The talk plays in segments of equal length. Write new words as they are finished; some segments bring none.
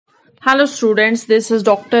Hello students, this is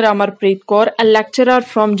Dr. Amarpreet Kour, a lecturer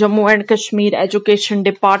from Jammu and Kashmir Education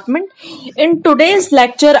Department. In today's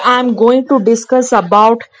lecture, I am going to discuss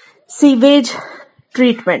about sewage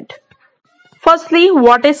treatment. Firstly,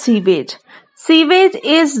 what is sewage? Sewage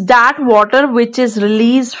is that water which is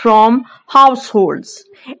released from households.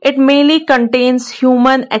 It mainly contains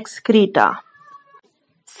human excreta.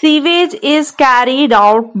 Sewage is carried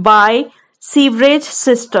out by sewerage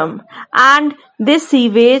system, and this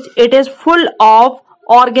sewage, it is full of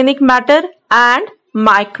organic matter and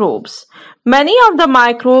microbes. Many of the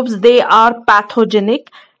microbes, they are pathogenic.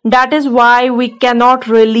 That is why we cannot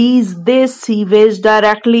release this sewage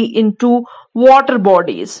directly into water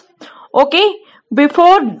bodies. Okay,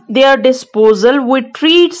 before their disposal, we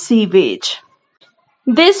treat sewage.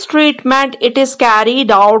 This treatment, it is carried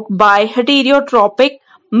out by heterotrophic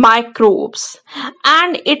microbes,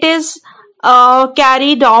 and it is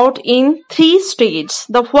carried out in 3 stages.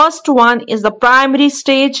 The first one is the primary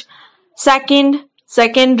stage, second,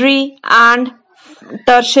 secondary, and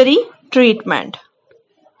tertiary treatment.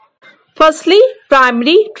 Firstly,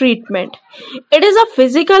 primary treatment. It is a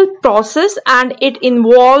physical process and it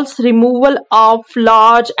involves removal of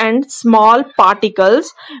large and small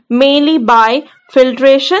particles, mainly by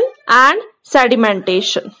filtration and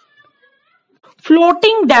sedimentation.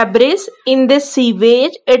 Floating debris in this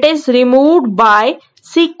sewage, it is removed by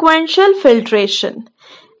sequential filtration.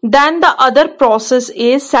 Then the other process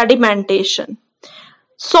is sedimentation.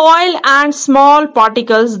 Soil and small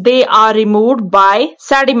particles, they are removed by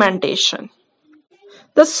sedimentation.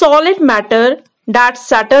 The solid matter that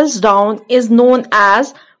settles down is known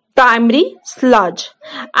as primary sludge,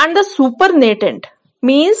 and the supernatant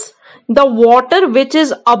means the water which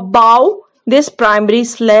is above this primary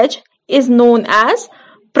sludge is known as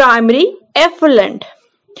primary effluent.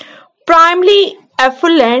 Primary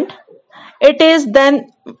effluent, it is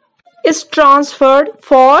then transferred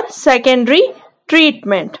for secondary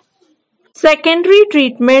treatment. Secondary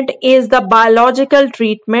treatment is the biological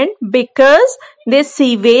treatment because this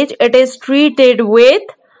sewage, it is treated with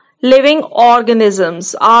living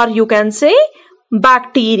organisms, or you can say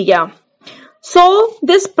bacteria. So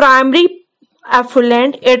this primary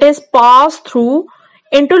effluent, it is passed through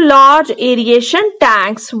into large aeration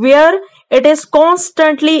tanks where it is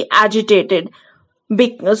constantly agitated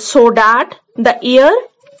so that the air,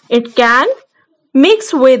 it can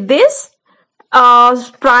mix with this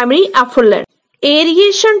primary effluent.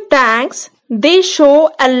 Aeration tanks, they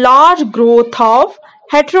show a large growth of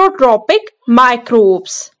heterotrophic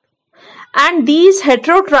microbes, and these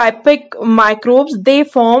heterotrophic microbes, they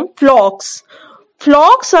form flocks.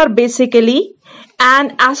 Flocks are basically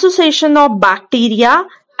an association of bacteria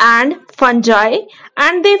and fungi,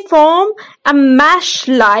 and they form a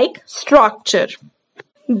mesh-like structure.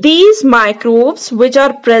 These microbes, which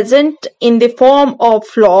are present in the form of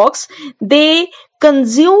flocks, they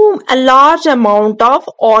consume a large amount of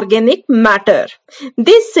organic matter.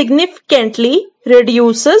 This significantly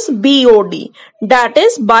reduces BOD, that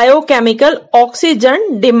is biochemical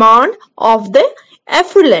oxygen demand of the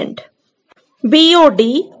effluent. BOD,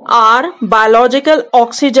 or biological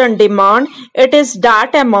oxygen demand, it is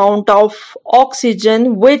that amount of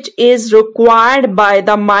oxygen which is required by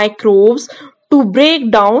the microbes to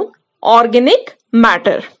break down organic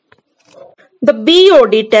matter. The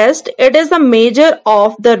BOD test, it is a measure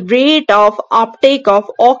of the rate of uptake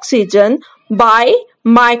of oxygen by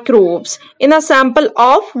microbes in a sample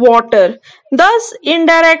of water. Thus,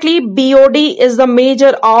 indirectly, BOD is the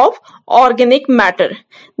measure of organic matter.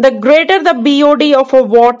 The greater the BOD of a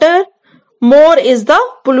water, more is the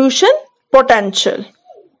pollution potential.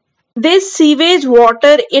 This sewage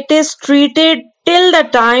water, it is treated till the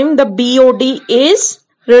time the BOD is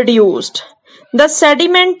reduced. The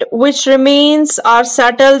sediment which remains or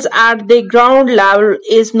settles at the ground level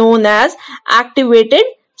is known as activated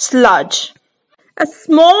sludge. A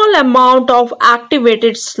small amount of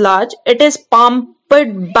activated sludge, it is pumped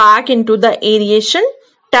back into the aeration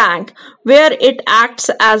tank where it acts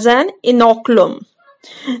as an inoculum.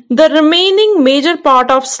 The remaining major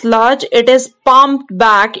part of sludge, it is pumped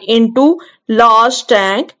back into large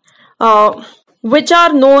tank which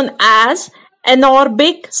are known as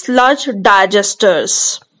anaerobic sludge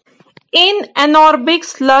digesters. In anaerobic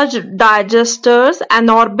sludge digesters,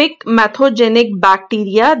 anaerobic pathogenic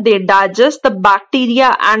bacteria, they digest the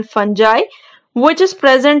bacteria and fungi which is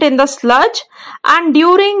present in the sludge, and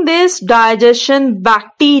during this digestion,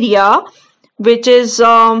 bacteria, which is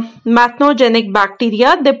methanogenic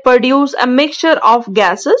bacteria, they produce a mixture of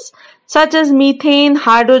gases such as methane,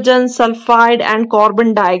 hydrogen sulfide, and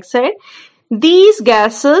carbon dioxide. These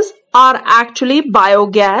gases, are actually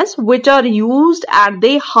biogas, which are used at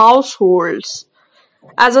the households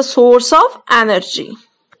as a source of energy.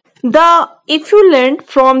 The effluent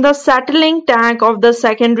from the settling tank of the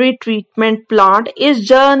secondary treatment plant is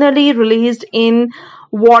generally released in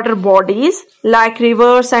water bodies like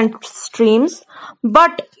rivers and streams,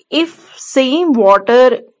 but if same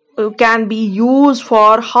water can be used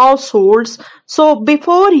for households, so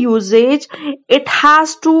before usage it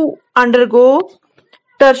has to undergo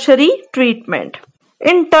tertiary treatment.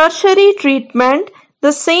 In tertiary treatment,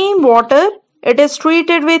 the same water, it is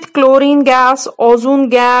treated with chlorine gas, ozone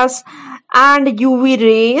gas, and UV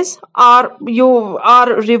rays, or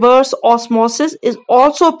reverse osmosis is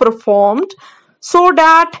also performed so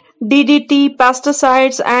that DDT,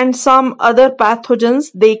 pesticides, and some other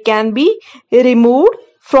pathogens, they can be removed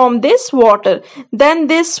from this water. Then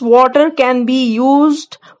this water can be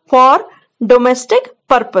used for domestic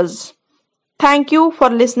purpose. Thank you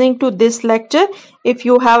for listening to this lecture. If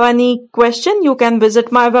you have any question, you can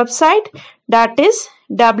visit my website, that is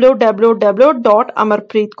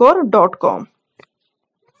www.amarpreetkour.com.